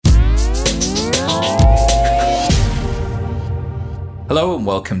Hello and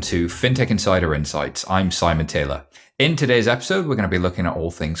welcome to Fintech Insider Insights. I'm Simon Taylor. In today's episode, we're going to be looking at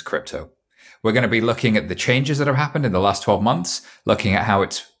all things crypto. We're going to be looking at the changes that have happened in the last 12 months, looking at how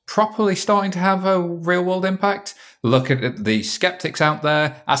it's properly starting to have a real world impact, look at the skeptics out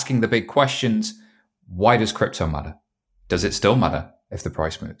there, asking the big questions. Why does crypto matter? Does it still matter if the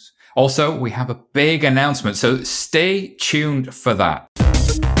price moves? Also, we have a big announcement, so stay tuned for that.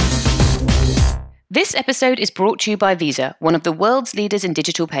 This episode is brought to you by Visa, one of the world's leaders in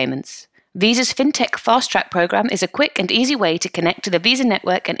digital payments. Visa's Fintech Fast Track program is a quick and easy way to connect to the Visa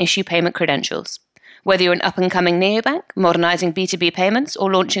network and issue payment credentials. Whether you're an up-and-coming neobank, modernizing B2B payments,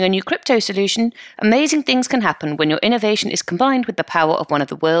 or launching a new crypto solution, amazing things can happen when your innovation is combined with the power of one of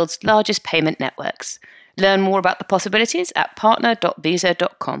the world's largest payment networks. Learn more about the possibilities at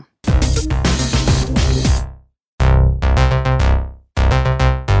partner.visa.com.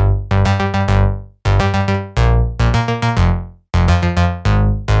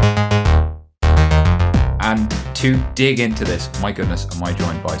 And to dig into this, my goodness, am I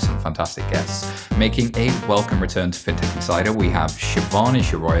joined by some fantastic guests. Making a welcome return to Fintech Insider, we have Shivani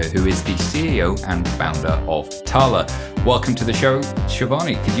Sharoya, who is the CEO and founder of Tala. Welcome to the show,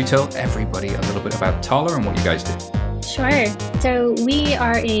 Shivani. Could you tell everybody a little bit about Tala and what you guys do? Sure. So we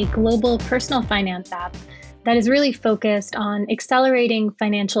are a global personal finance app that is really focused on accelerating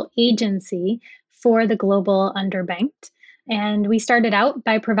financial agency for the global underbanked. And we started out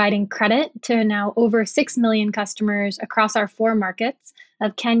by providing credit to now over 6 million customers across our 4 markets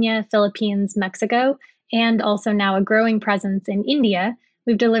of Kenya, Philippines, Mexico, and also now a growing presence in India.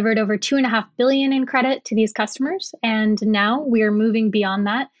 We've delivered over $2.5 billion in credit to these customers. And now we are moving beyond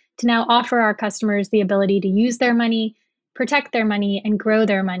that to now offer our customers the ability to use their money, protect their money, and grow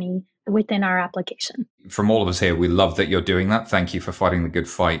their money within our application. From all of us here, we love that you're doing that. Thank you for fighting the good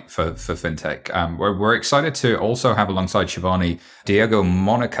fight for fintech. We're excited to also have alongside Shivani, Diego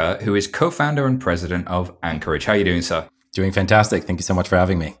Monica, who is co-founder and president of Anchorage. How are you doing, sir? Doing fantastic. Thank you so much for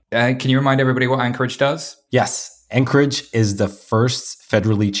having me. Can you remind everybody what Anchorage does? Yes. Anchorage is the first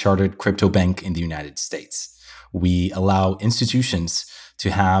federally chartered crypto bank in the United States. We allow institutions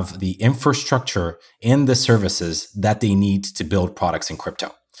to have the infrastructure and the services that they need to build products in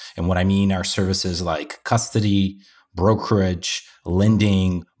crypto. And what I mean are services like custody, brokerage,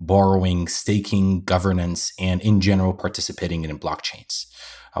 lending, borrowing, staking, governance, and in general, participating in blockchains.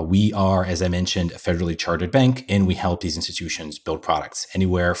 We are, as I mentioned, a federally chartered bank, and we help these institutions build products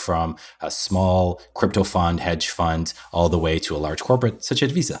anywhere from a small crypto fund, hedge fund, all the way to a large corporate such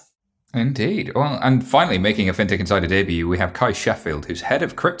as Visa. Indeed. Well, and finally, making a Fintech Insider debut, we have Kai Sheffield, who's head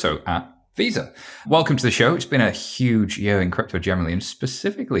of crypto at Visa. Welcome to the show. It's been a huge year in crypto generally, and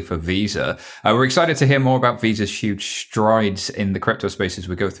specifically for Visa. We're excited to hear more about Visa's huge strides in the crypto space as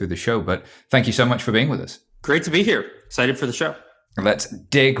we go through the show, but thank you so much for being with us. Great to be here. Excited for the show. Let's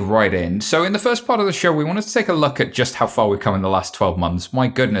dig right in. So in the first part of the show, we wanted to take a look at just how far we've come in the last 12 months. My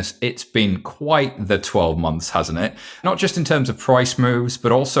goodness, it's been quite the 12 months, hasn't it? Not just in terms of price moves,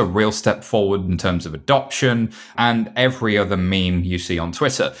 but also real step forward in terms of adoption and every other meme you see on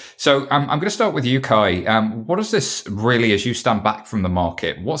Twitter. So I'm going to start with you, Kai. What does this really, as you stand back from the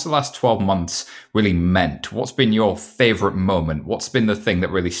market, what's the last 12 months really meant? What's been your favorite moment? What's been the thing that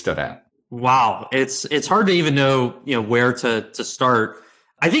really stood out? Wow, it's hard to even know where to start.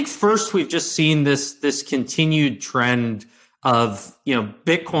 I think first we've just seen this continued trend of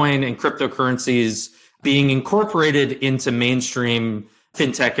Bitcoin and cryptocurrencies being incorporated into mainstream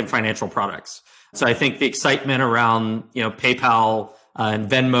fintech and financial products. So I think the excitement around PayPal and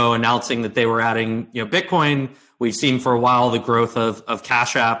Venmo announcing that they were adding Bitcoin. We've seen for a while the growth of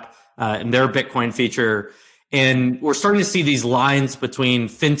Cash App and their Bitcoin feature. And we're starting to see these lines between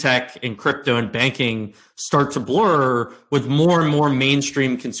fintech and crypto and banking start to blur with more and more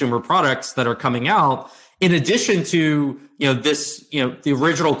mainstream consumer products that are coming out. In addition to, the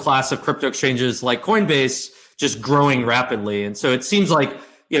original class of crypto exchanges like Coinbase just growing rapidly. And so it seems like,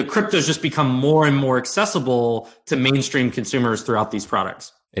 crypto's just become more and more accessible to mainstream consumers throughout these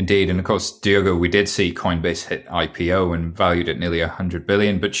products. Indeed. And of course, Diego, we did see Coinbase hit IPO and valued at nearly 100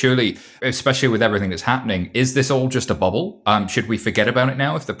 billion. But surely, especially with everything that's happening, is this all just a bubble? Should we forget about it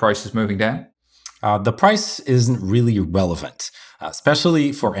now if the price is moving down? The price isn't really relevant,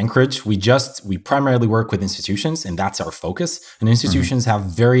 especially for Anchorage. We primarily work with institutions, and that's our focus. And institutions have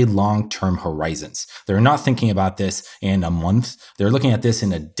very long-term horizons. They're not thinking about this in a month. They're looking at this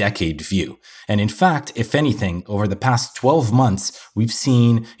in a decade view. And in fact, if anything, over the past 12 months, we've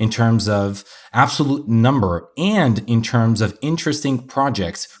seen in terms of absolute number and in terms of interesting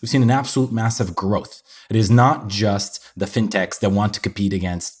projects, we've seen an absolute massive growth. It is not just the fintechs that want to compete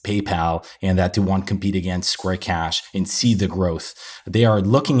against PayPal and that want to compete against Square Cash and see the growth growth. They are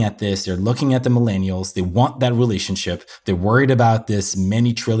looking at this. They're looking at the millennials. They want that relationship. They're worried about this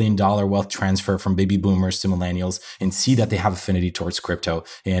many $trillion wealth transfer from baby boomers to millennials and see that they have affinity towards crypto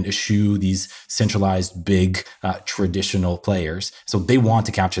and eschew these centralized, big, traditional players. So they want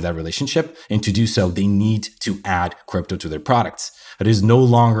to capture that relationship. And to do so, they need to add crypto to their products. It is no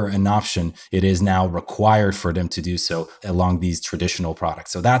longer an option. It is now required for them to do so along these traditional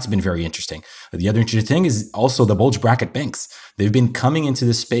products. So that's been very interesting. The other interesting thing is also the bulge bracket banks. They've been coming into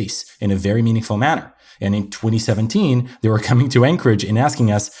this space in a very meaningful manner. And in 2017, they were coming to Anchorage and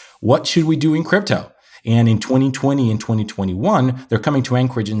asking us, what should we do in crypto? And in 2020 and 2021, they're coming to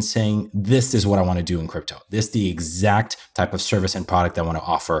Anchorage and saying, this is what I want to do in crypto. This is the exact type of service and product I want to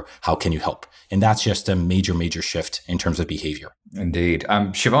offer. How can you help? And that's just a major, major shift in terms of behavior. Indeed.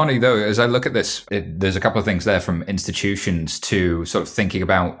 Shivani, though, as I look at this, there's a couple of things there from institutions to sort of thinking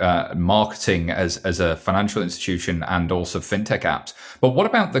about marketing as a financial institution and also fintech apps. But what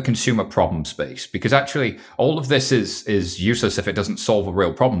about the consumer problem space? Because actually, all of this is useless if it doesn't solve a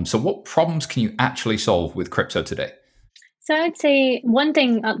real problem. So what problems can you actually solve with crypto today? So I'd say one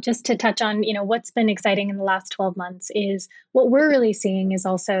thing, just to touch on, what's been exciting in the last 12 months is what we're really seeing is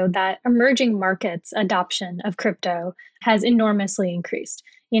also that emerging markets adoption of crypto has enormously increased.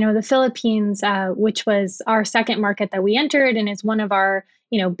 The Philippines, which was our second market that we entered and is one of our,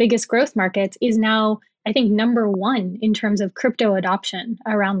 biggest growth markets, is now, I think, number one in terms of crypto adoption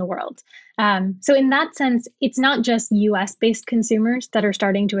around the world. So in that sense, it's not just US-based consumers that are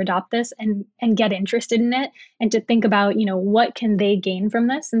starting to adopt this and get interested in it and to think about, what can they gain from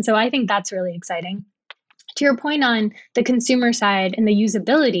this. And so I think that's really exciting. To your point on the consumer side and the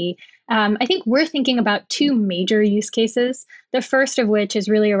usability, I think we're thinking about two major use cases. The first of which is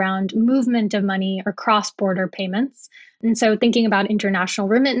really around movement of money or cross-border payments. And so thinking about international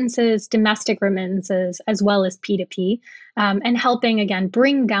remittances, domestic remittances, as well as P2P, and helping, again,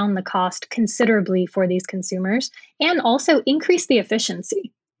 bring down the cost considerably for these consumers and also increase the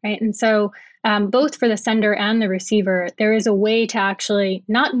efficiency, right? And so both for the sender and the receiver, there is a way to actually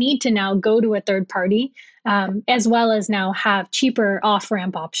not need to now go to a third party, as well as now have cheaper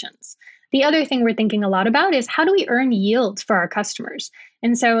off-ramp options. The other thing we're thinking a lot about is how do we earn yields for our customers?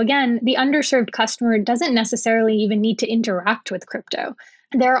 And so again, the underserved customer doesn't necessarily even need to interact with crypto.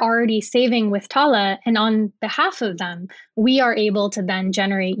 They're already saving with Tala, and on behalf of them, we are able to then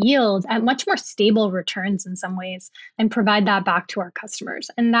generate yield at much more stable returns in some ways and provide that back to our customers.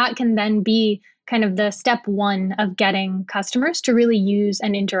 And that can then be kind of the step one of getting customers to really use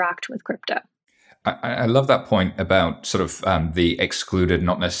and interact with crypto. I love that point about sort of the excluded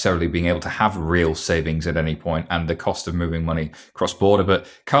not necessarily being able to have real savings at any point and the cost of moving money cross border. But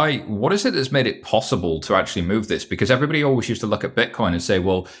Kai, what is it that's made it possible to actually move this? Because everybody always used to look at Bitcoin and say,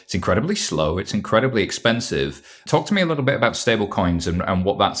 well, it's incredibly slow, it's incredibly expensive. Talk to me a little bit about stablecoins and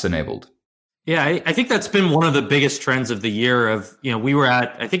what that's enabled. Yeah, I think that's been one of the biggest trends of the year of, we were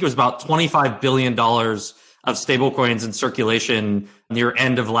at, I think it was about $25 billion of stablecoins in circulation near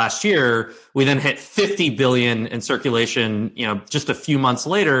end of last year. We then hit 50 billion in circulation, just a few months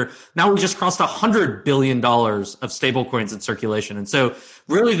later. Now we just crossed $100 billion of stablecoins in circulation. And so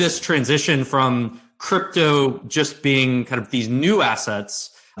really this transition from crypto just being kind of these new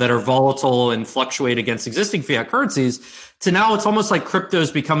assets that are volatile and fluctuate against existing fiat currencies to now it's almost like crypto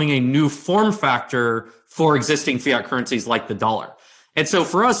is becoming a new form factor for existing fiat currencies like the dollar. And so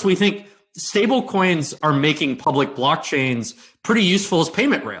for us, we think stable coins are making public blockchains pretty useful as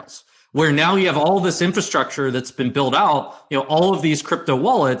payment rails, where now you have all this infrastructure that's been built out, all of these crypto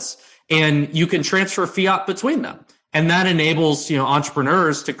wallets, and you can transfer fiat between them. And that enables,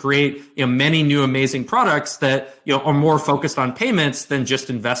 entrepreneurs to create, many new amazing products that, are more focused on payments than just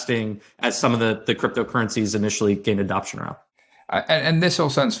investing as some of the cryptocurrencies initially gained adoption around. And this all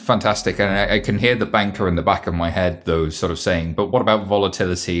sounds fantastic. And I can hear the banker in the back of my head, though, sort of saying, but what about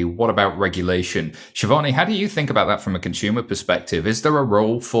volatility? What about regulation? Shivani, how do you think about that from a consumer perspective? Is there a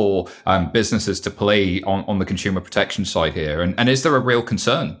role for businesses to play on the consumer protection side here? And is there a real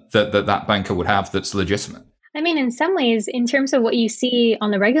concern that banker would have that's legitimate? I mean, in some ways, in terms of what you see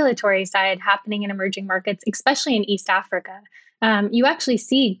on the regulatory side happening in emerging markets, especially in East Africa, you actually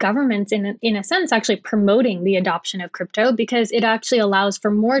see governments, in a sense, actually promoting the adoption of crypto because it actually allows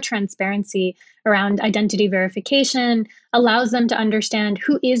for more transparency around identity verification, allows them to understand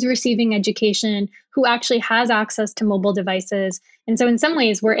who is receiving education, who actually has access to mobile devices. And so in some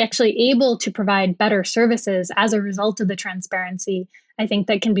ways, we're actually able to provide better services as a result of the transparency, I think,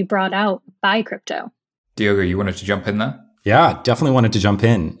 that can be brought out by crypto. Diogo, you wanted to jump in there? Yeah, definitely wanted to jump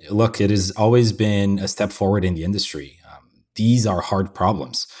in. Look, it has always been a step forward in the industry. these are hard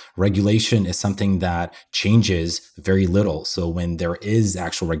problems. Regulation is something that changes very little. So when there is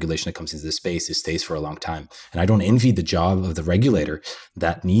actual regulation that comes into the space, it stays for a long time. And I don't envy the job of the regulator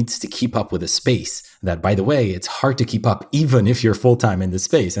that needs to keep up with a space that, by the way, it's hard to keep up even if you're full-time in the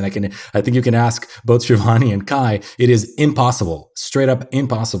space. And I think you can ask both Shivani and Kai, it is impossible, straight up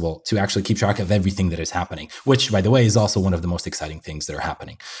impossible to actually keep track of everything that is happening, which, by the way, is also one of the most exciting things that are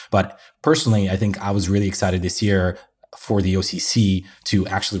happening. But personally, I think I was really excited this year for the OCC to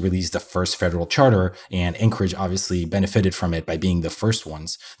actually release the first federal charter, and Anchorage obviously benefited from it by being the first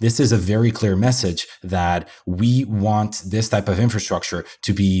ones. This is a very clear message that we want this type of infrastructure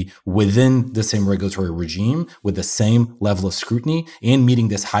to be within the same regulatory regime with the same level of scrutiny and meeting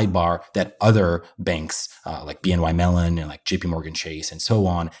this high bar that other banks like BNY Mellon and like JP Morgan Chase and so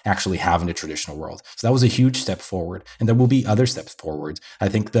on actually have in the traditional world. So that was a huge step forward, and there will be other steps forward. I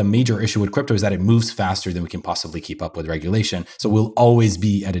think the major issue with crypto is that it moves faster than we can possibly keep up with regulation. So we'll always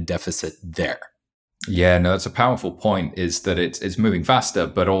be at a deficit there. Yeah, no, that's a powerful point, is that it's moving faster,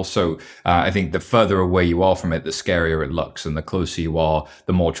 but also I think the further away you are from it, the scarier it looks. And the closer you are,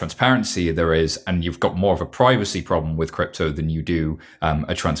 the more transparency there is. And you've got more of a privacy problem with crypto than you do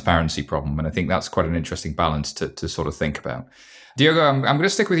a transparency problem. And I think that's quite an interesting balance to sort of think about. Diogo, I'm going to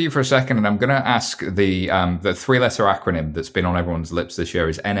stick with you for a second, and I'm going to ask the three-letter acronym that's been on everyone's lips this year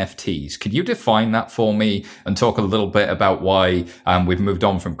is NFTs. Could you define that for me and talk a little bit about why we've moved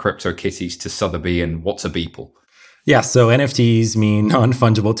on from CryptoKitties to Sotheby and what's a Beeple? Yeah, so NFTs mean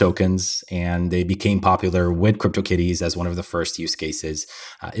non-fungible tokens, and they became popular with CryptoKitties as one of the first use cases.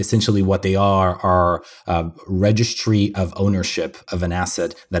 Essentially, what they are a registry of ownership of an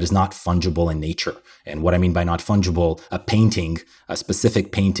asset that is not fungible in nature. And what I mean by not fungible, a painting, a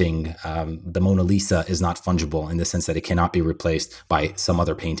specific painting, the Mona Lisa is not fungible in the sense that it cannot be replaced by some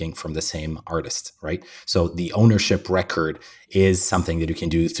other painting from the same artist, right? So the ownership record is something that you can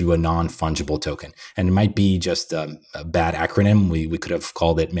do through a non-fungible token. And it might be just a bad acronym. We could have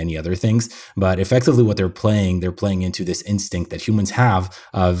called it many other things, but effectively what they're playing into this instinct that humans have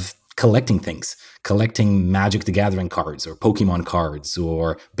of collecting things, collecting Magic the Gathering cards or Pokemon cards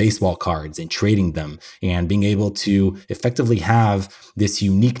or baseball cards and trading them, and being able to effectively have this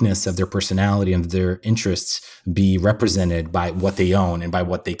uniqueness of their personality and their interests be represented by what they own and by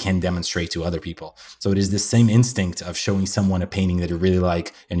what they can demonstrate to other people. So it is this same instinct of showing someone a painting that you really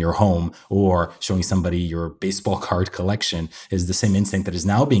like in your home, or showing somebody your baseball card collection, is the same instinct that is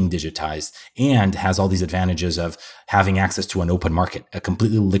now being digitized and has all these advantages of having access to an open market, a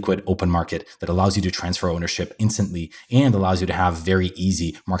completely liquid open market that allows you to transfer ownership instantly and allows you to have very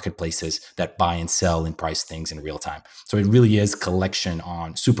easy marketplaces that buy and sell and price things in real time. So it really is collection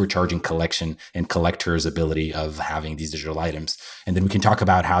on supercharging collection and collectors' ability of having these digital items. And then we can talk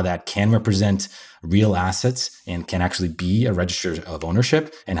about how that can represent real assets and can actually be a register of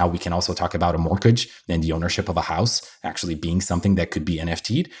ownership, and how we can also talk about a mortgage and the ownership of a house actually being something that could be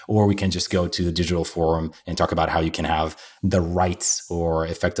NFT'd, or we can just go to the digital forum and talk about how you can have the rights or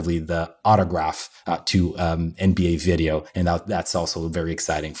effectively the autograph to NBA video. And that's also very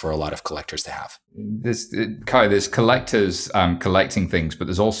exciting for a lot of collectors to have. There's collectors collecting things, but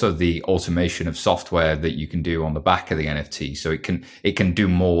there's also the automation of software that you can do on the back of the NFT. So it can do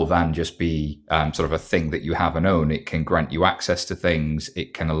more than just be sort of a thing that you have and own. It can grant you access to things.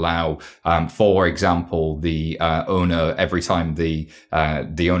 It can allow, for example, the owner, every time the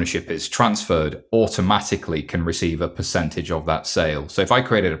ownership is transferred, automatically can receive a percentage of that sale. So if I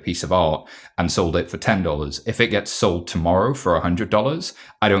created a piece of art and sold it for $10, if it gets sold tomorrow for $100,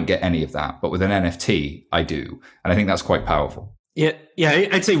 I don't get any of that. But with an NFT, I do. And I think that's quite powerful. Yeah,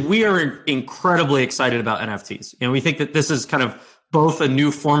 I'd say we are incredibly excited about NFTs. And we think that this is kind of both a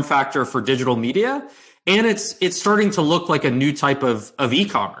new form factor for digital media, and it's starting to look like a new type of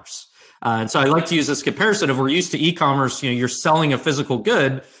e-commerce. And so I like to use this comparison of, we're used to e-commerce, you're selling a physical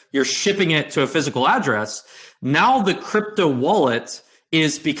good, you're shipping it to a physical address. Now the crypto wallet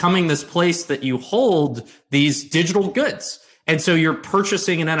is becoming this place that you hold these digital goods. And so you're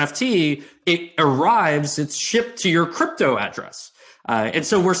purchasing an NFT, it arrives, it's shipped to your crypto address. And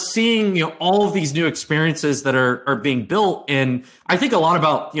so we're seeing, all of these new experiences that are being built. And I think a lot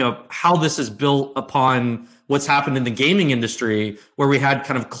about, how this is built upon what's happened in the gaming industry, where we had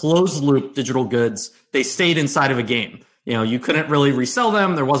kind of closed loop digital goods. They stayed inside of a game. You couldn't really resell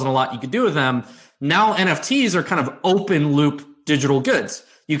them. There wasn't a lot you could do with them. Now NFTs are kind of open loop digital goods.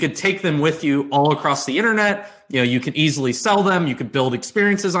 You could take them with you all across the internet. You can easily sell them. You could build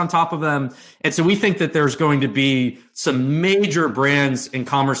experiences on top of them. And so we think that there's going to be some major brands and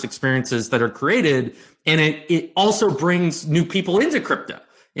commerce experiences that are created. And it also brings new people into crypto.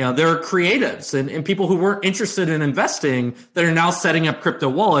 There are creatives and people who weren't interested in investing that are now setting up crypto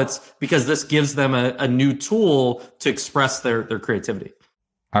wallets because this gives them a new tool to express their creativity.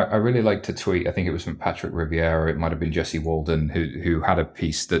 I really liked a tweet. I think it was from Patrick Riviere. It might have been Jesse Walden who had a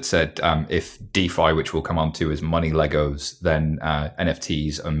piece that said, if DeFi, which we'll come on to, is money Legos, then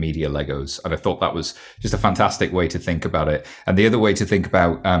NFTs are media Legos. And I thought that was just a fantastic way to think about it. And the other way to think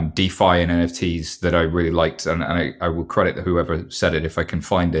about DeFi and NFTs that I really liked, and I will credit whoever said it if I can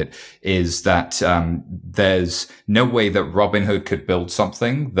find it, is that there's no way that Robinhood could build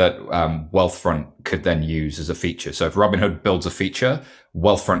something that Wealthfront could then use as a feature. So if Robinhood builds a feature,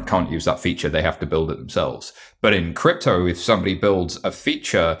 Wealthfront can't use that feature. They have to build it themselves. But in crypto, if somebody builds a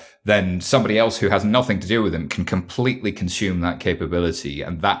feature, then somebody else who has nothing to do with them can completely consume that capability.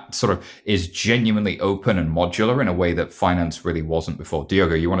 And that sort of is genuinely open and modular in a way that finance really wasn't before.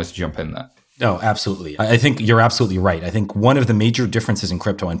 Diogo, you wanted to jump in there? No, absolutely. I think you're absolutely right. I think one of the major differences in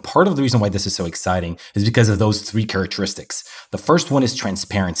crypto, and part of the reason why this is so exciting, is because of those three characteristics. The first one is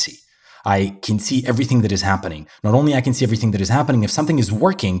transparency. I can see everything that is happening. Not only I can see everything that is happening, if something is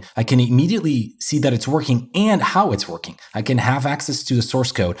working, I can immediately see that it's working and how it's working. I can have access to the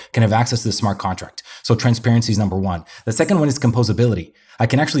source code, can have access to the smart contract. So transparency is number one. The second one is composability. I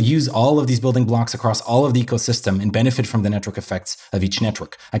can actually use all of these building blocks across all of the ecosystem and benefit from the network effects of each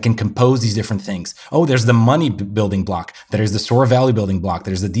network. I can compose these different things. Oh, there's the money building block. There's the store value building block.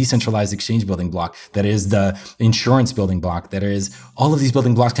 There's the decentralized exchange building block. That is the insurance building block. That is all of these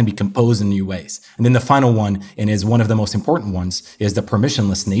building blocks can be composed in new ways. And then the final one, and is one of the most important ones, is the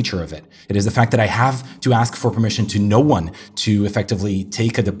permissionless nature of it. It is the fact that I have to ask for permission to no one to effectively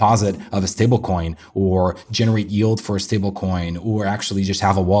take a deposit of a stablecoin or generate yield for a stablecoin or actually just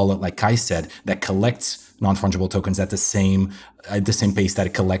have a wallet, like Kai said, that collects non-fungible tokens at the same pace that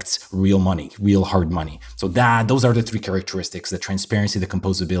it collects real money, real hard money. So those are the three characteristics: the transparency, the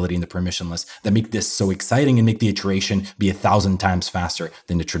composability, and the permissionless, that make this so exciting and make the iteration be 1,000 times faster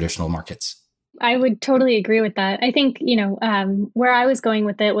than the traditional markets. I would totally agree with that. I think, where I was going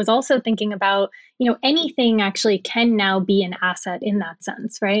with it was also thinking about, anything actually can now be an asset in that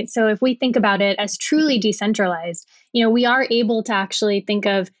sense, right? So if we think about it as truly decentralized, we are able to actually think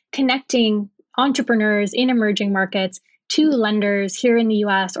of connecting entrepreneurs in emerging markets to lenders here in the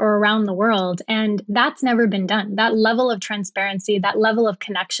US or around the world. And that's never been done. That level of transparency, that level of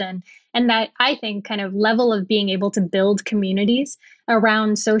connection, and that, I think, kind of level of being able to build communities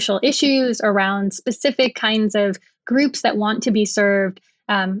around social issues, around specific kinds of groups that want to be served.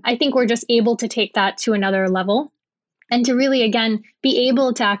 I think we're just able to take that to another level and to really, again, be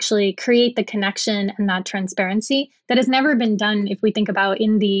able to actually create the connection and that transparency that has never been done if we think about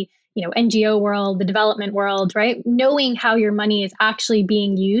in the NGO world, the development world, right? Knowing how your money is actually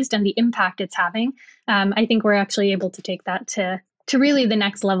being used and the impact it's having. I think we're actually able to take that to really the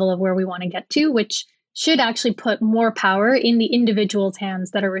next level of where we want to get to, which should actually put more power in the individuals'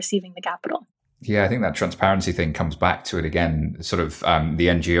 hands that are receiving the capital. Yeah, I think that transparency thing comes back to it again, sort of the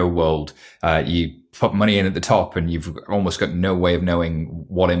NGO world. You put money in at the top and you've almost got no way of knowing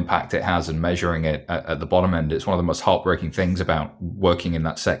what impact it has and measuring it at the bottom end. It's one of the most heartbreaking things about working in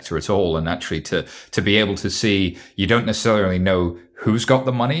that sector at all. And actually to be able to see, you don't necessarily know who's got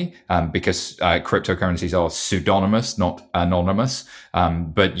the money, because cryptocurrencies are pseudonymous, not anonymous.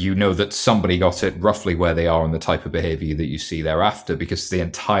 But you know that somebody got it roughly where they are and the type of behavior that you see thereafter, because the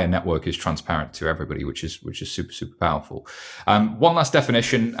entire network is transparent to everybody, which is super, super powerful. One last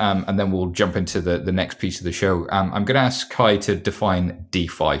definition, and then we'll jump into the next piece of the show. I'm going to ask Kai to define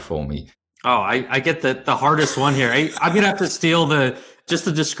DeFi for me. Oh, I get the hardest one here. I'm going to have to steal the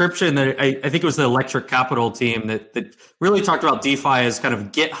description that I think it was the Electric Capital team that really talked about DeFi as kind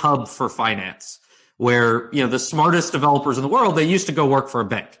of GitHub for finance, where, the smartest developers in the world, they used to go work for a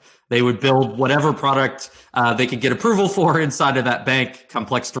bank. They would build whatever product they could get approval for inside of that bank,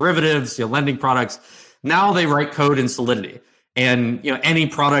 complex derivatives, lending products. Now they write code in Solidity. And, any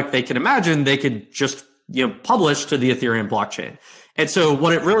product they can imagine, they could just, publish to the Ethereum blockchain. And so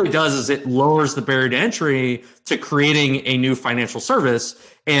what it really does is it lowers the barrier to entry to creating a new financial service.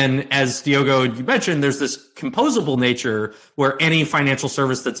 And as Diogo, you mentioned, there's this composable nature where any financial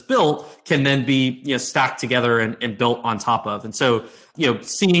service that's built can then be, stacked together and built on top of. And so,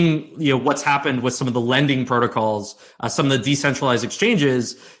 seeing, what's happened with some of the lending protocols, some of the decentralized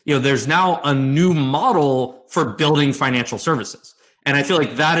exchanges, there's now a new model for building financial services. And I feel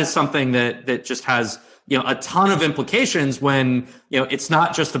like that is something that just has, a ton of implications when, it's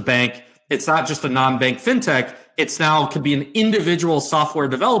not just a bank, it's not just a non-bank fintech, it's now could be an individual software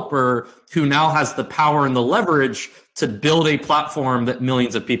developer who now has the power and the leverage to build a platform that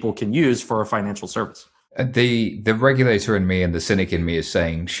millions of people can use for a financial service. The regulator in me and the cynic in me is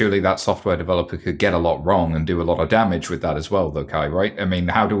saying surely that software developer could get a lot wrong and do a lot of damage with that as well, though, Kai, right? I mean,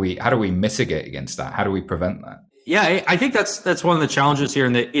 how do we mitigate against that? How do we prevent that? Yeah, I think that's one of the challenges here,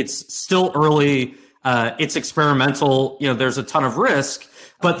 in that it's still early, it's experimental. There's a ton of risk,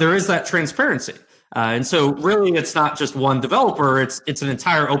 but there is that transparency. And so really it's not just one developer, it's an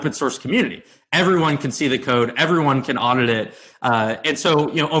entire open source community. Everyone can see the code, everyone can audit it. And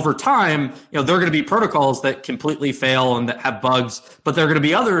so, over time, there are going to be protocols that completely fail and that have bugs, but there are going to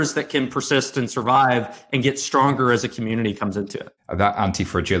be others that can persist and survive and get stronger as a community comes into it. That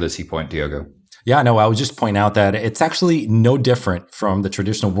anti-fragility point, Diogo. Yeah, no, I would just point out that it's actually no different from the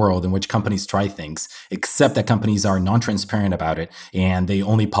traditional world in which companies try things, except that companies are non-transparent about it and they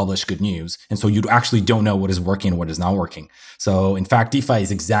only publish good news. And so you actually don't know what is working and what is not working. So in fact, DeFi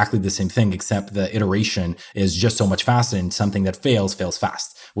is exactly the same thing, except the iteration is just so much faster, and something that fails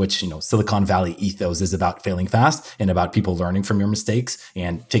fast, which, Silicon Valley ethos is about failing fast and about people learning from your mistakes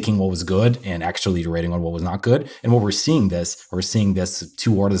and taking what was good and actually iterating on what was not good. And what we're seeing this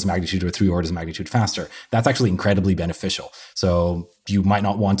 2 orders of magnitude or 3 orders of magnitude faster. That's actually incredibly beneficial. So you might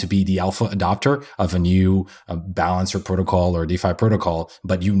not want to be the alpha adopter of a new balancer protocol or DeFi protocol,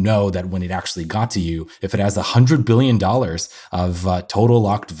 but you know that when it actually got to you, if it has $100 billion of total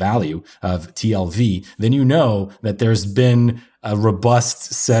locked value of TLV, then you know that there's been a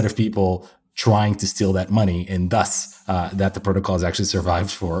robust set of people trying to steal that money, and thus that the protocol has actually survived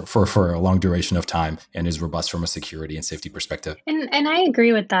for a long duration of time and is robust from a security and safety perspective. And I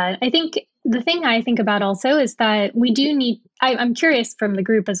agree with that. I think the thing I think about also is that we do need, I'm curious from the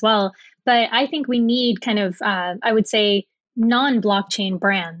group as well, but I think we need kind of, I would say, non-blockchain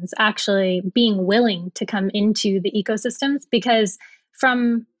brands actually being willing to come into the ecosystems, because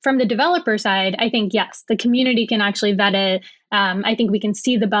from the developer side, I think, yes, the community can actually vet it. I think we can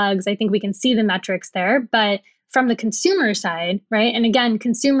see the bugs. I think we can see the metrics there. But from the consumer side, right? And again,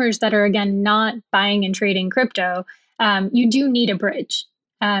 consumers that are, again, not buying and trading crypto, you do need a bridge.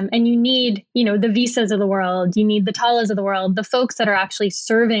 And you need, the Visas of the world, you need the Talas of the world, the folks that are actually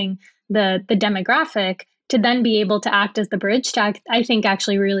serving the demographic to then be able to act as the bridge to, I think,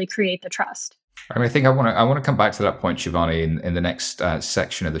 actually really create the trust. I think I want to come back to that point, Shivani, in the next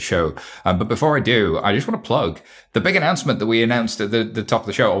section of the show. But before I do, I just want to plug the big announcement that we announced at the top of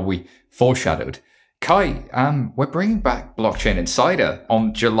the show, or we foreshadowed. Kai, we're bringing back Blockchain Insider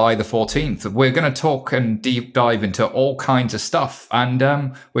on July the 14th. We're going to talk and deep dive into all kinds of stuff.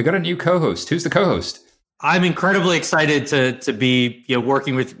 And we got a new co-host. Who's the co-host? I'm incredibly excited to be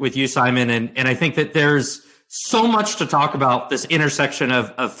working with you, Simon. And I think that there's so much to talk about, this intersection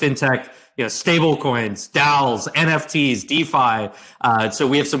of fintech, stable coins, DAOs, NFTs, DeFi. So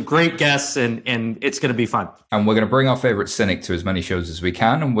we have some great guests and it's going to be fun. And we're going to bring our favorite cynic to as many shows as we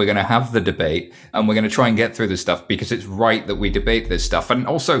can. And we're going to have the debate and we're going to try and get through this stuff because it's right that we debate this stuff. And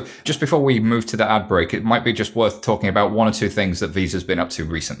also, just before we move to the ad break, it might be just worth talking about one or two things that Visa's been up to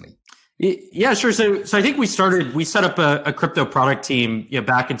recently. Yeah, sure. So I think we set up a crypto product team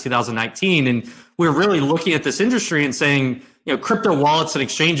back in 2019. And we were really looking at this industry and saying, crypto wallets and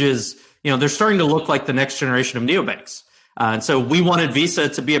exchanges, they're starting to look like the next generation of neobanks. And so we wanted Visa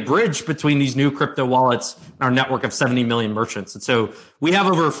to be a bridge between these new crypto wallets and our network of 70 million merchants. And so we have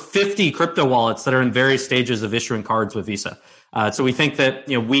over 50 crypto wallets that are in various stages of issuing cards with Visa. So we think that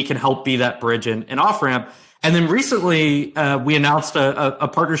we can help be that bridge and off-ramp. And then recently, we announced a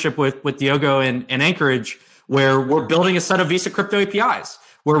partnership with Diogo and Anchorage, where we're building a set of Visa crypto APIs,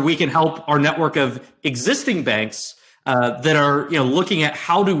 where we can help our network of existing banks that are looking at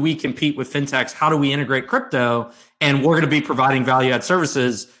how do we compete with fintechs, how do we integrate crypto, and we're going to be providing value-add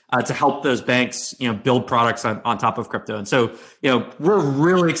services to help those banks build products on top of crypto. And so we're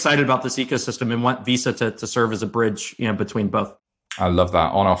really excited about this ecosystem and want Visa to serve as a bridge between both. I love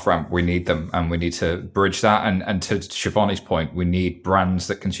that. On off ramp, we need them and we need to bridge that. And to Shivani's point, we need brands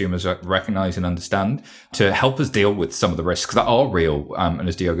that consumers recognize and understand to help us deal with some of the risks that are real. And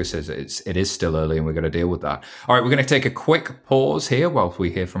as Diogo says, it is still early and we're going to deal with that. All right, we're going to take a quick pause here while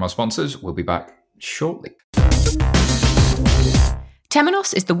we hear from our sponsors. We'll be back shortly.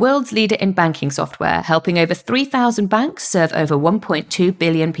 Temenos is the world's leader in banking software, helping over 3,000 banks serve over 1.2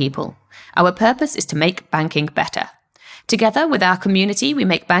 billion people. Our purpose is to make banking better. Together with our community, we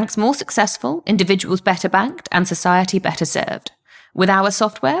make banks more successful, individuals better banked, and society better served. With our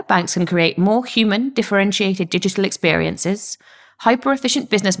software, banks can create more human, differentiated digital experiences, hyper-efficient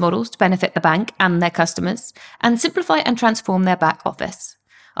business models to benefit the bank and their customers, and simplify and transform their back office.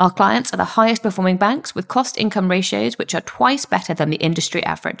 Our clients are the highest performing banks with cost-income ratios which are twice better than the industry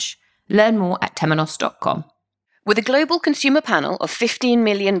average. Learn more at temenos.com. With a global consumer panel of 15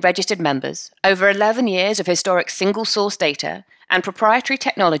 million registered members, over 11 years of historic single-source data, and proprietary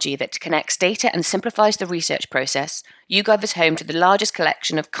technology that connects data and simplifies the research process, YouGov is home to the largest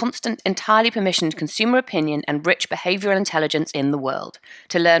collection of constant, entirely permissioned consumer opinion and rich behavioral intelligence in the world.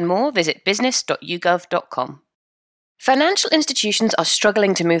 To learn more, visit business.yougov.com. Financial institutions are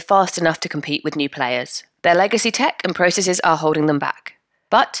struggling to move fast enough to compete with new players. Their legacy tech and processes are holding them back.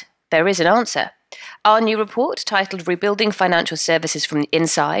 But there is an answer. Our new report, titled Rebuilding Financial Services from the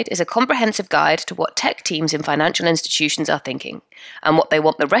Inside, is a comprehensive guide to what tech teams in financial institutions are thinking, and what they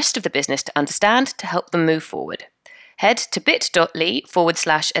want the rest of the business to understand to help them move forward. Head to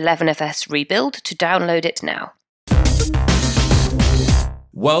bit.ly/11FS Rebuild to download it now.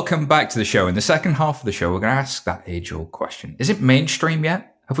 Welcome back to the show. In the second half of the show, we're going to ask that age-old question. Is it mainstream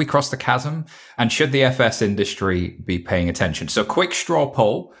yet? Have we crossed the chasm? And should the FS industry be paying attention? So quick straw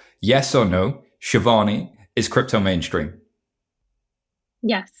poll, yes or no? Shivani, is crypto mainstream?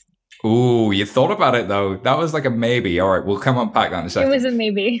 Yes. Ooh, you thought about it though. That was like a maybe. All right, we'll come unpack that in a second. It was a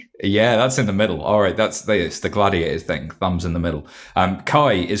maybe. Yeah, that's in the middle. All right, it's the gladiators thing. Thumbs in the middle.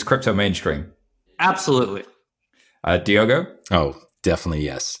 Kai, is crypto mainstream? Absolutely. Diogo? Oh, definitely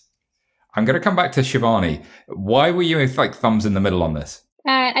yes. I'm going to come back to Shivani. Why were you like thumbs in the middle on this?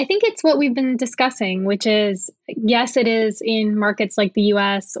 I think it's what we've been discussing, which is, yes, it is in markets like the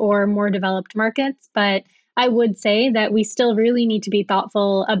US or more developed markets, but I would say that we still really need to be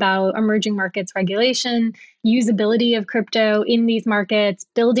thoughtful about emerging markets regulation, usability of crypto in these markets,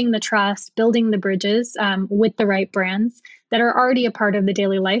 building the trust, building the bridges with the right brands that are already a part of the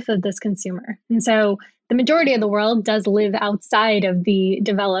daily life of this consumer. And so the majority of the world does live outside of the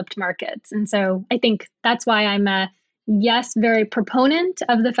developed markets. And so I think that's why I'm yes, very proponent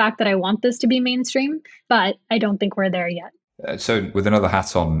of the fact that I want this to be mainstream, but I don't think we're there yet. So with another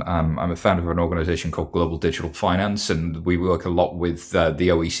hat on, I'm a founder of an organization called Global Digital Finance, and we work a lot with the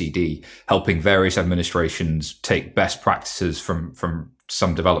OECD, helping various administrations take best practices from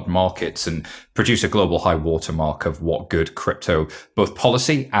some developed markets and produce a global high watermark of what good crypto, both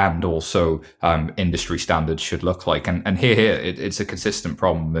policy and also industry standards should look like. And here it's a consistent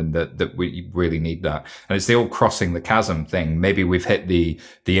problem, and that we really need that. And it's the old crossing the chasm thing. Maybe we've hit the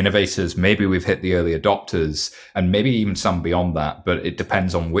innovators, maybe we've hit the early adopters, and maybe even some beyond that, but it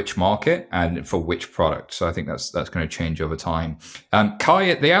depends on which market and for which product. So I think that's going to change over time. Kai,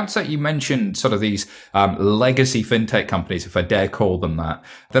 at the outset, you mentioned sort of these legacy fintech companies, if I dare call them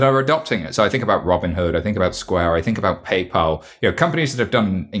that are adopting it. So I think about Robinhood, I think about Square, I think about PayPal, companies that have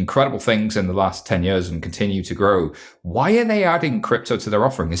done incredible things in the last 10 years and continue to grow. Why are they adding crypto to their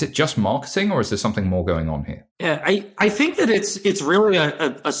offering? Is it just marketing, or is there something more going on here? Yeah, I think that it's really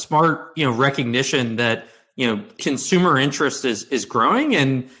a smart, recognition that, consumer interest is growing,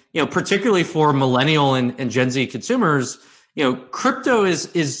 and, particularly for millennial and Gen Z consumers, crypto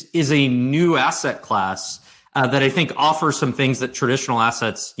is a new asset class that I think offers some things that traditional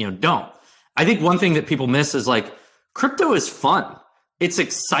assets, don't. I think one thing that people miss is like crypto is fun. It's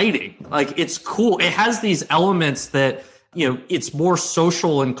exciting. Like it's cool. It has these elements that, it's more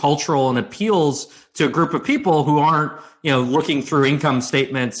social and cultural and appeals to a group of people who aren't, looking through income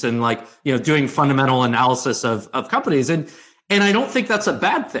statements and like, doing fundamental analysis of companies. And I don't think that's a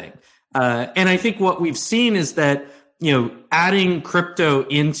bad thing. And I think what we've seen is that, adding crypto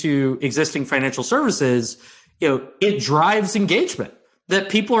into existing financial services, it drives engagement, that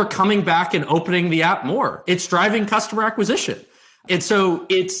people are coming back and opening the app more. It's driving customer acquisition. And so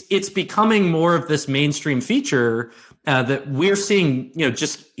it's becoming more of this mainstream feature that we're seeing,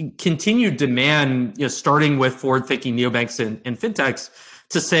 just continued demand, starting with forward-thinking neobanks and fintechs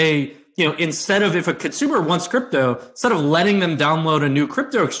to say, instead of, if a consumer wants crypto, instead of letting them download a new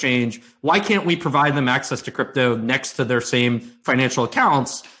crypto exchange, why can't we provide them access to crypto next to their same financial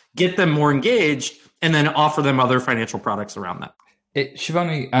accounts, get them more engaged, and then offer them other financial products around that?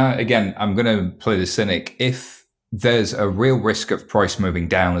 Shivani, again, I'm going to play the cynic. If there's a real risk of price moving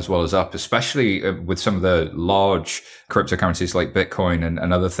down as well as up, especially with some of the large cryptocurrencies like Bitcoin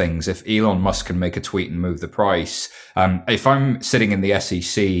and other things. If Elon Musk can make a tweet and move the price, if I'm sitting in the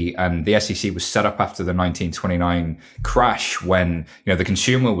SEC, and the SEC was set up after the 1929 crash when, the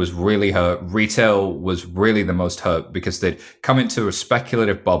consumer was really hurt, retail was really the most hurt because they'd come into a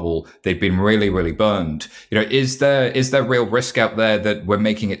speculative bubble. They'd been really, really burned. Is there real risk out there that we're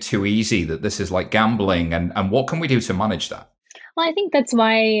making it too easy, that this is like gambling, and what can we do to manage that? Well, I think that's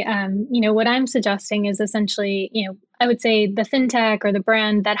why, what I'm suggesting is essentially, I would say the fintech or the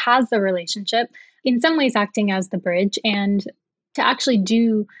brand that has the relationship, in some ways acting as the bridge and to actually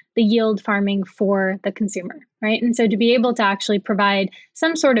do the yield farming for the consumer, right? And so to be able to actually provide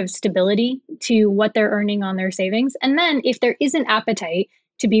some sort of stability to what they're earning on their savings. And then if there isn't appetite,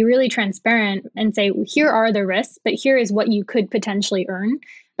 to be really transparent and say, here are the risks, but here is what you could potentially earn.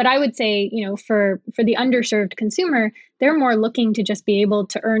 But I would say, for the underserved consumer, they're more looking to just be able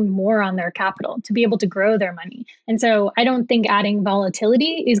to earn more on their capital, to be able to grow their money. And so I don't think adding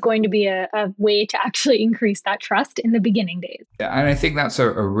volatility is going to be a way to actually increase that trust in the beginning days. Yeah, and I think that's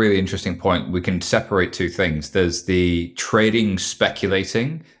a really interesting point. We can separate two things. There's the trading,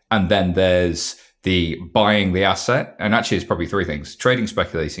 speculating, and then there's the buying the asset. And actually, it's probably three things: trading,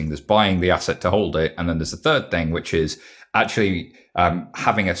 speculating, there's buying the asset to hold it. And then there's the third thing, which is actually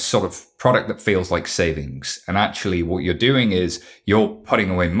having a sort of product that feels like savings. And actually what you're doing is you're putting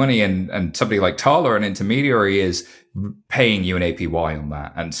away money, and somebody like Tala, an intermediary, is paying you an APY on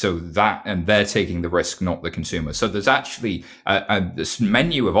that. And so and they're taking the risk, not the consumer. So there's actually this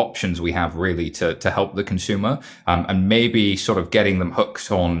menu of options we have really to help the consumer, and maybe sort of getting them hooked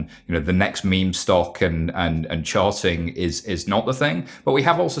on, the next meme stock and charting is not the thing. But we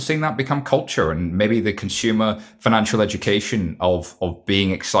have also seen that become culture, and maybe the consumer financial education of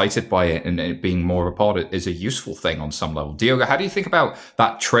being excited by it and it being more of a part of it is a useful thing on some level. Diogo, how do you think about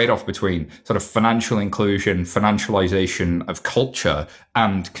that trade-off between sort of financial inclusion, financialization of culture,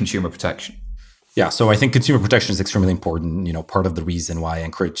 and consumer protection? Yeah, so I think consumer protection is extremely important. Part of the reason why I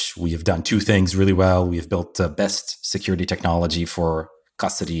encourage, we have done two things really well. We have built the best security technology for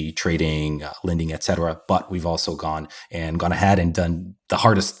custody, trading, lending, etc. But we've also gone ahead and done the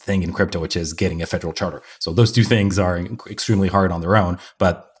hardest thing in crypto, which is getting a federal charter. So those two things are extremely hard on their own,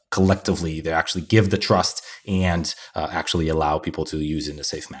 but collectively they actually give the trust and actually allow people to use it in a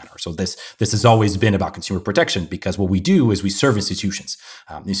safe manner. So this has always been about consumer protection, because what we do is we serve institutions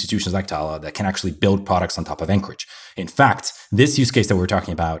like Tala that can actually build products on top of Anchorage. In fact, this use case that we're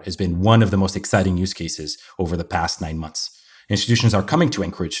talking about has been one of the most exciting use cases over the past 9 months. Institutions are coming to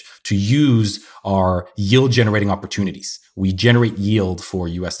Anchorage to use our yield generating opportunities. We generate yield for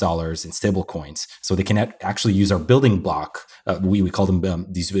US dollars in stable coins, so they can actually use our building block. We call them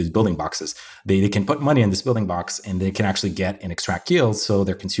these building boxes. They can put money in this building box and they can actually get and extract yield, so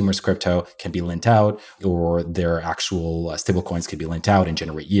their consumers' crypto can be lent out, or their actual stable coins can be lent out and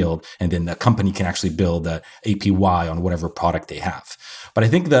generate yield. And then the company can actually build a APY on whatever product they have. But I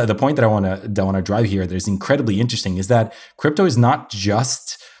think the point that I want to drive here that is incredibly interesting is that crypto is not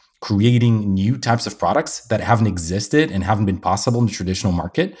just creating new types of products that haven't existed and haven't been possible in the traditional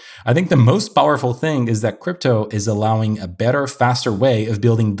market. I think the most powerful thing is that crypto is allowing a better, faster way of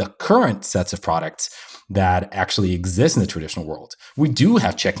building the current sets of products that actually exist in the traditional world. We do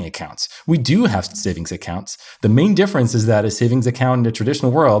have checking accounts. We do have savings accounts. The main difference is that a savings account in the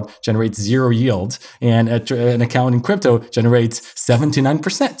traditional world generates 0 yield, and an account in crypto generates 7 to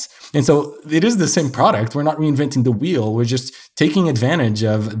 9%. And so it is the same product. We're not reinventing the wheel. We're just taking advantage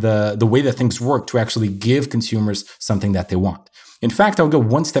of the way that things work to actually give consumers something that they want. In fact, I'll go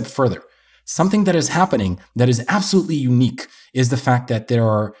one step further. Something that is happening that is absolutely unique is the fact that there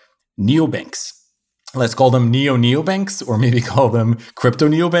are neobanks. Let's call them neobanks, or maybe call them crypto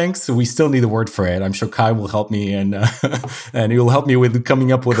neobanks. We still need a word for it. I'm sure Kai will help me, and he will help me with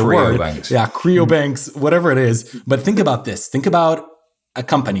coming up with a word. Banks. Yeah, cryobanks, whatever it is. But think about this. Think about a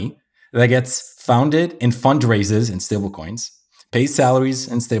company that gets founded in fundraises and stablecoins, pays salaries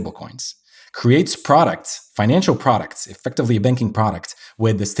in stablecoins, creates products, financial products, effectively a banking product,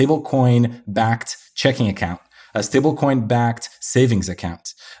 with the stablecoin-backed checking account, a stablecoin-backed savings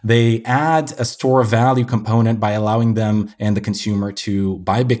account. They add a store of value component by allowing them and the consumer to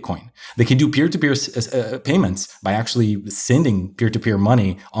buy Bitcoin. They can do peer-to-peer payments by actually sending peer-to-peer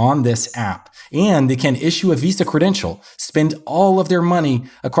money on this app. And they can issue a Visa credential, spend all of their money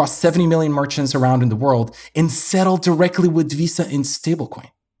across 70 million merchants around in the world, and settle directly with Visa in stablecoin.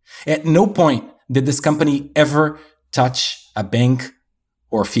 At no point did this company ever touch a bank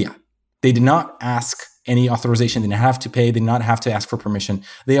or fiat. They did not ask any authorization. They didn't have to pay. They did not have to ask for permission.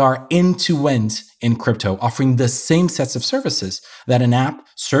 They are end-to-end in crypto, offering the same sets of services that an app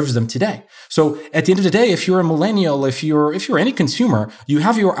serves them today. So at the end of the day, if you're a millennial, if you're any consumer, you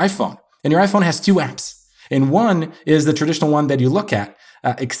have your iPhone, and your iPhone has 2 apps. And one is the traditional one that you look at,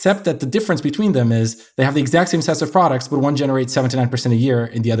 except that the difference between them is they have the exact same sets of products, but one generates 7 to 9% a year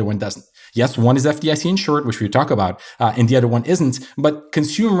and the other one doesn't. Yes, one is FDIC insured, which we talk about, and the other one isn't, but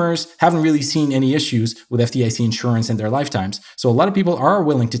consumers haven't really seen any issues with FDIC insurance in their lifetimes. So a lot of people are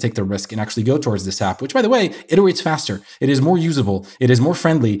willing to take the risk and actually go towards this app, which, by the way, iterates faster. It is more usable. It is more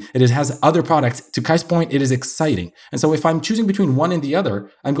friendly. It has other products. To Kai's point, it is exciting. And so if I'm choosing between one and the other,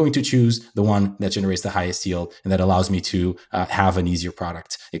 I'm going to choose the one that generates the highest yield and that allows me to have an easier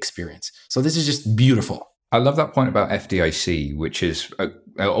product experience. So this is just beautiful. I love that point about FDIC, which is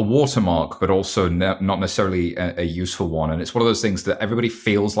a watermark, but also not necessarily a useful one. And it's one of those things that everybody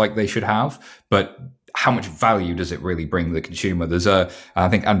feels like they should have, but how much value does it really bring the consumer? I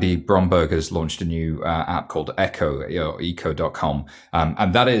think Andy Bromberg has launched a new app called Echo, eco.com.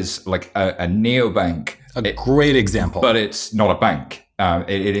 And that is like a neobank. A great example. But it's not a bank.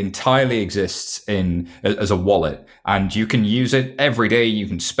 It entirely exists as a wallet, and you can use it every day. You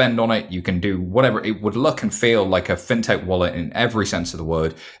can spend on it. You can do whatever. It would look and feel like a fintech wallet in every sense of the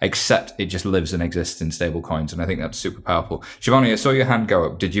word, except it just lives and exists in stable coins. And I think that's super powerful. Shivani, I saw your hand go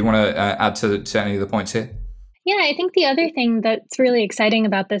up. Did you want to add to any of the points here? Yeah, I think the other thing that's really exciting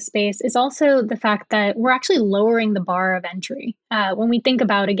about this space is also the fact that we're actually lowering the bar of entry. When we think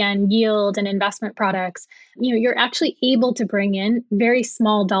about, again, yield and investment products, you're actually able to bring in very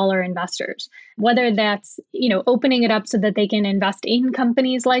small dollar investors, whether that's, opening it up so that they can invest in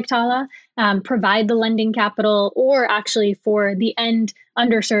companies like Tala, provide the lending capital, or actually for the end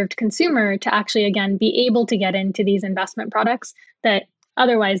underserved consumer to actually, again, be able to get into these investment products that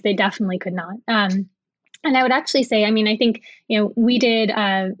otherwise they definitely could not. And I would actually say, I think, we did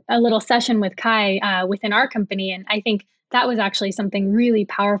a little session with Kai within our company, and I think that was actually something really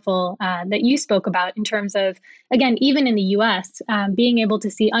powerful that you spoke about in terms of, again, even in the US, being able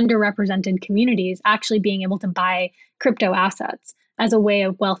to see underrepresented communities actually being able to buy crypto assets as a way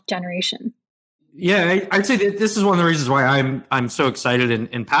of wealth generation. Yeah, I'd say that this is one of the reasons why I'm so excited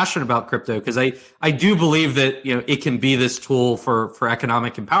and passionate about crypto, because I do believe that it can be this tool for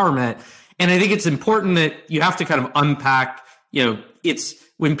economic empowerment. And I think it's important that you have to kind of unpack, it's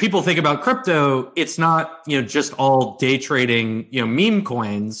when people think about crypto, it's not, just all day trading, meme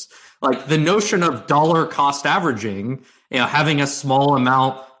coins. Like the notion of dollar cost averaging, having a small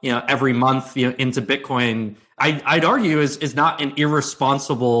amount, every month, into Bitcoin, I'd argue is not an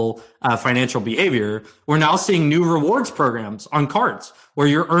irresponsible financial behavior. We're now seeing new rewards programs on cards where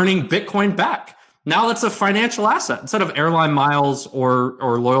you're earning Bitcoin back. Now that's a financial asset instead of airline miles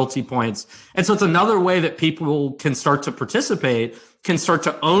or loyalty points. And so it's another way that people can start to participate, can start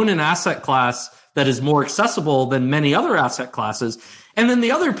to own an asset class that is more accessible than many other asset classes. And then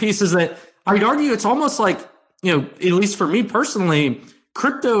the other piece is that I'd argue it's almost like, at least for me personally,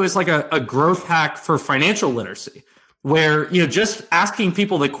 crypto is like a growth hack for financial literacy, where, just asking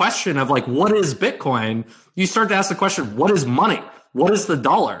people the question of like, what is Bitcoin? You start to ask the question, what is money? What is the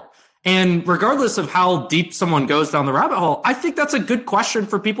dollar? And regardless of how deep someone goes down the rabbit hole, I think that's a good question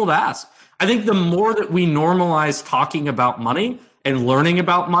for people to ask. I think the more that we normalize talking about money and learning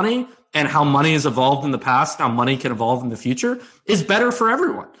about money and how money has evolved in the past, how money can evolve in the future, is better for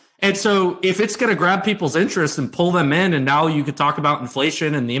everyone. And so if it's going to grab people's interest and pull them in, and now you could talk about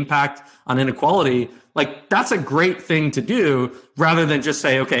inflation and the impact on inequality, like that's a great thing to do rather than just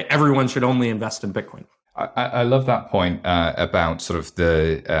say, okay, everyone should only invest in Bitcoin. I love that point about sort of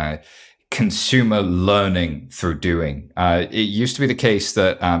the consumer learning through doing. It used to be the case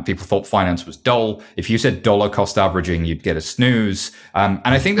that people thought finance was dull. If you said dollar cost averaging, you'd get a snooze. And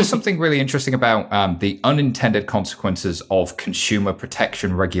I think there's something really interesting about the unintended consequences of consumer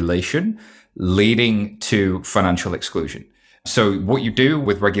protection regulation leading to financial exclusion. So what you do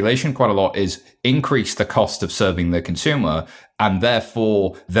with regulation quite a lot is increase the cost of serving the consumer, and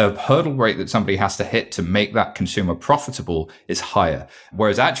therefore the hurdle rate that somebody has to hit to make that consumer profitable is higher.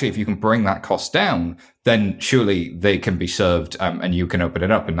 Whereas actually, if you can bring that cost down, then surely they can be served and you can open it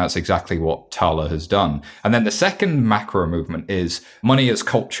up. And that's exactly what Tala has done. And then the second macro movement is money as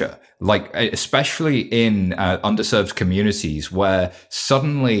culture. Like, especially in underserved communities where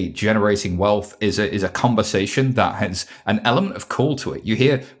suddenly generating wealth is a conversation that has an element of cool to it. You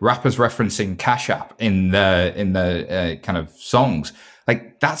hear rappers referencing Cash App in the kind of songs.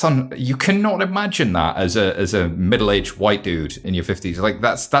 Like you cannot imagine that as a middle-aged white dude in your 50s. Like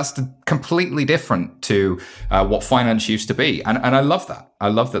that's the completely different to what finance used to be. And I love that. I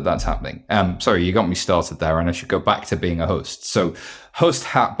love that that's happening. Sorry, you got me started there, and I should go back to being a host. So host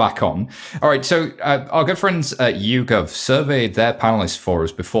hat back on. All right, so our good friends at YouGov surveyed their panelists for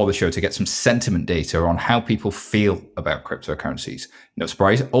us before the show to get some sentiment data on how people feel about cryptocurrencies. No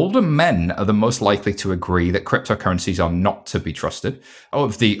surprise, older men are the most likely to agree that cryptocurrencies are not to be trusted.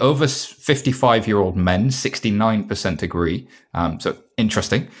 Of the over 55-year-old men, 69% agree. So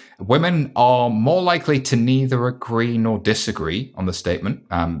interesting. Women are more likely to neither agree nor disagree on the statement.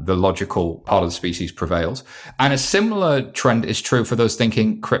 The logical part of the species prevails. And a similar trend is true for those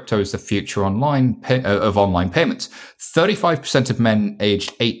thinking crypto is the future of online payments. 35% of men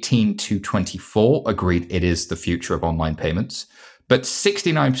aged 18 to 24 agreed it is the future of online payments. But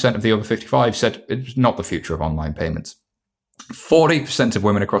 69% of the over 55 said it's not the future of online payments. 40% of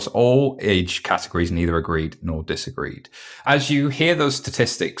women across all age categories neither agreed nor disagreed. As you hear those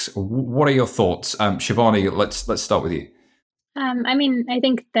statistics, what are your thoughts? Shivani, let's start with you. I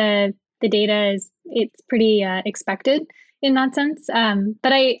think the data it's pretty expected in that sense.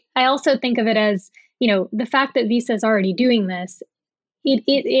 But I also think of it as, the fact that Visa is already doing this, it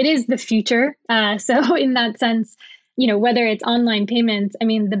is the future. So in that sense, whether it's online payments,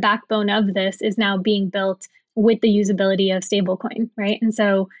 the backbone of this is now being built with the usability of stablecoin, right? And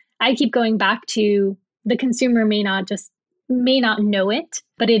so I keep going back to the consumer may not know it,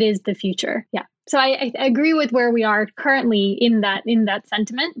 but it is the future. Yeah. So I agree with where we are currently in that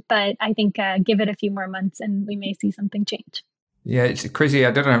sentiment, but I think give it a few more months and we may see something change. Yeah, it's crazy.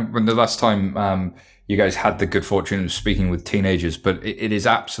 I don't know when the last time you guys had the good fortune of speaking with teenagers, but it is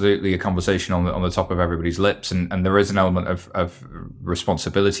absolutely a conversation on the top of everybody's lips, and there is an element of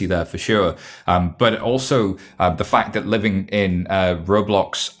responsibility there for sure. But also the fact that living in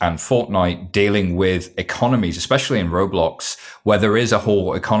Roblox and Fortnite, dealing with economies, especially in Roblox, where there is a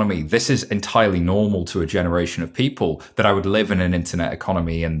whole economy, this is entirely normal to a generation of people, that I would live in an internet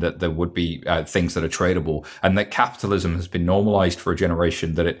economy and that there would be things that are tradable, and that capitalism has been normalized for a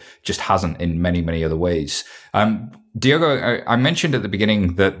generation that it just hasn't in many, many other ways. Diogo, I mentioned at the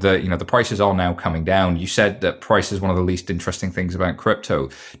beginning that the prices are now coming down. You said that price is one of the least interesting things about crypto.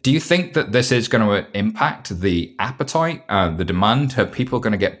 Do you think that this is going to impact the appetite, the demand? Are people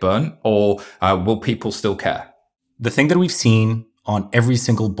going to get burnt, or will people still care? The thing that we've seen on every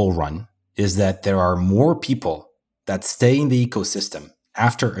single bull run is that there are more people that stay in the ecosystem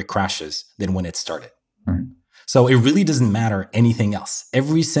after it crashes than when it started. Mm-hmm. So it really doesn't matter anything else.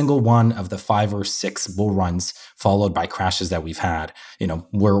 Every single one of the 5 or 6 bull runs followed by crashes that we've had,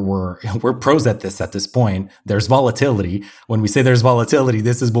 we're pros at this point. There's volatility. When we say there's volatility,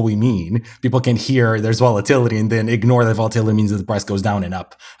 this is what we mean. People can hear there's volatility and then ignore that volatility means that the price goes down and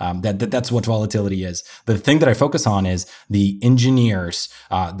up. That's what volatility is. The thing that I focus on is the engineers,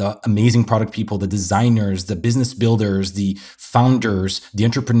 the amazing product people, the designers, the business builders, the founders, the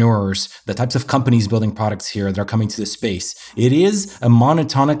entrepreneurs, the types of companies building products here that are coming to the space. It is a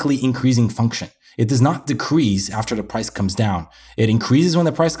monotonically increasing function. It does not decrease after the price comes down. It increases when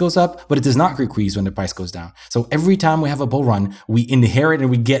the price goes up, but it does not decrease when the price goes down. So every time we have a bull run, we inherit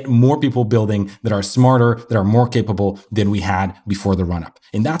and we get more people building that are smarter, that are more capable than we had before the run up.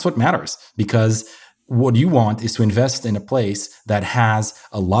 And that's what matters, because what you want is to invest in a place that has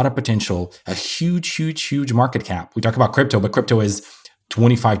a lot of potential, a huge, huge, huge market cap. We talk about crypto, but crypto is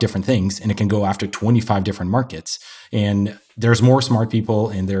 25 different things and it can go after 25 different markets. And there's more smart people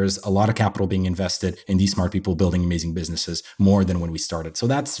and there's a lot of capital being invested in these smart people building amazing businesses more than when we started. So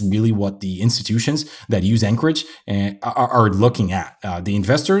that's really what the institutions that use Anchorage are looking at. The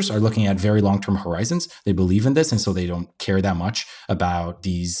investors are looking at very long-term horizons. They believe in this, and so they don't care that much about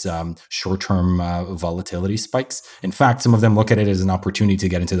these short-term volatility spikes. In fact, some of them look at it as an opportunity to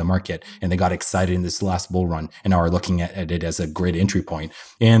get into the market, and they got excited in this last bull run and are looking at it as a great entry point.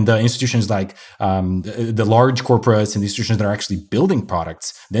 And institutions like the large corporates and the institutions that are actually building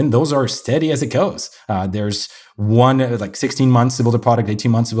products, then those are steady as it goes. There's one like 16 months to build a product, 18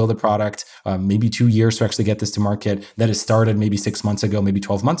 months to build a product, maybe 2 years to actually get this to market. That has started maybe 6 months ago, maybe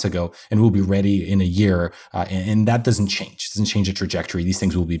 12 months ago, and will be ready in a year. And that doesn't change. It doesn't change the trajectory. These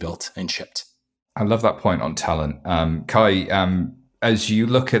things will be built and shipped. I love that point on talent. Kai, as you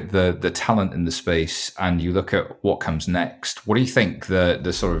look at the talent in the space and you look at what comes next, what do you think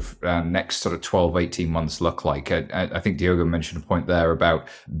the sort of next sort of 12, 18 months look like? I think Diogo mentioned a point there about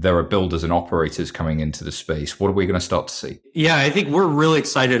there are builders and operators coming into the space. What are we going to start to see? Yeah, I think we're really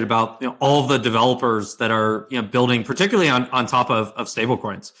excited about all of the developers that are building, particularly on top of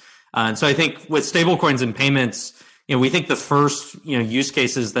stablecoins. And so I think with stablecoins and payments, we think the first, use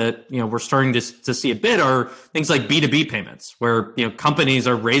cases that, we're starting to see a bit are things like B2B payments, where, companies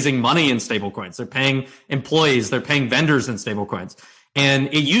are raising money in stablecoins. They're paying employees, they're paying vendors in stablecoins. And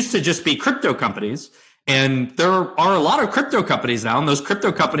it used to just be crypto companies. And there are a lot of crypto companies now, and those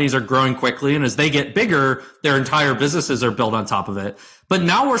crypto companies are growing quickly. And as they get bigger, their entire businesses are built on top of it. But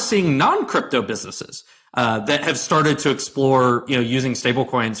now we're seeing non-crypto businesses that have started to explore, using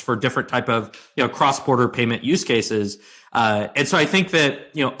stablecoins for different type of, cross-border payment use cases. And so I think that,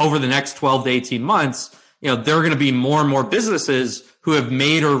 over the next 12 to 18 months, there are going to be more and more businesses who have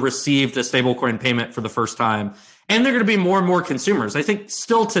made or received a stablecoin payment for the first time. And there are going to be more and more consumers. I think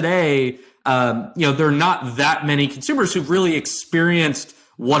still today, there are not that many consumers who've really experienced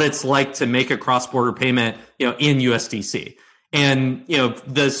what it's like to make a cross-border payment, in USDC. And,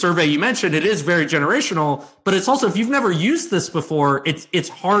 the survey you mentioned, it is very generational, but it's also, if you've never used this before, it's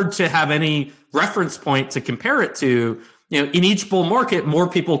hard to have any reference point to compare it to. In each bull market, more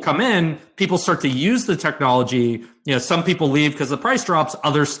people come in, people start to use the technology. Some people leave because the price drops,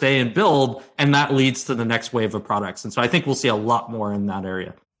 others stay and build, and that leads to the next wave of products. And so I think we'll see a lot more in that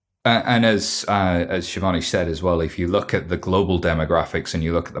area. And as Shivani said as well, if you look at the global demographics and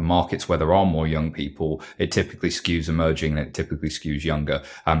you look at the markets where there are more young people, it typically skews emerging and it typically skews younger.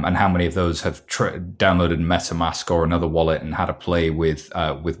 And how many of those have downloaded MetaMask or another wallet and had to play with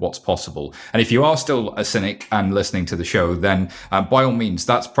what's possible? And if you are still a cynic and listening to the show, then by all means,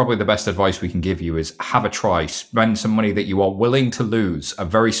 that's probably the best advice we can give you is have a try, spend some money that you are willing to lose, a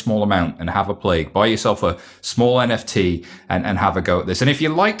very small amount, and have a play. Buy yourself a small NFT and have a go at this. And if you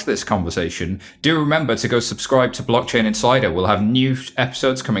liked this conversation, do remember to go subscribe to Blockchain Insider. We'll have new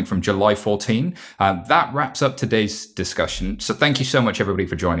episodes coming from July 14. That wraps up today's discussion. So thank you so much, everybody,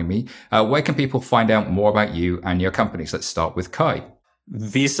 for joining me. Where can people find out more about you and your companies? Let's start with Kai.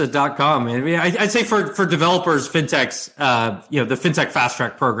 Visa.com. I mean, I'd say for developers, fintechs, the Fintech Fast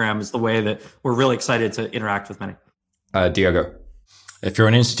Track program is the way that we're really excited to interact with many. Diego. If you're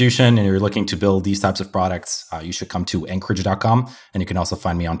an institution and you're looking to build these types of products, you should come to Anchorage.com. And you can also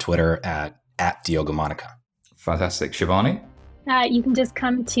find me on Twitter at Diogo Monica. Fantastic. Shivani? You can just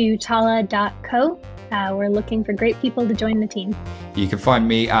come to chala.co. We're looking for great people to join the team. You can find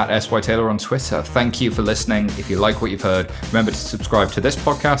me at SYTaylor on Twitter. Thank you for listening. If you like what you've heard, remember to subscribe to this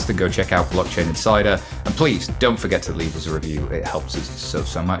podcast and go check out Blockchain Insider. And please don't forget to leave us a review. It helps us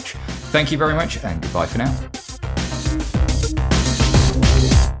so much. Thank you very much and goodbye for now.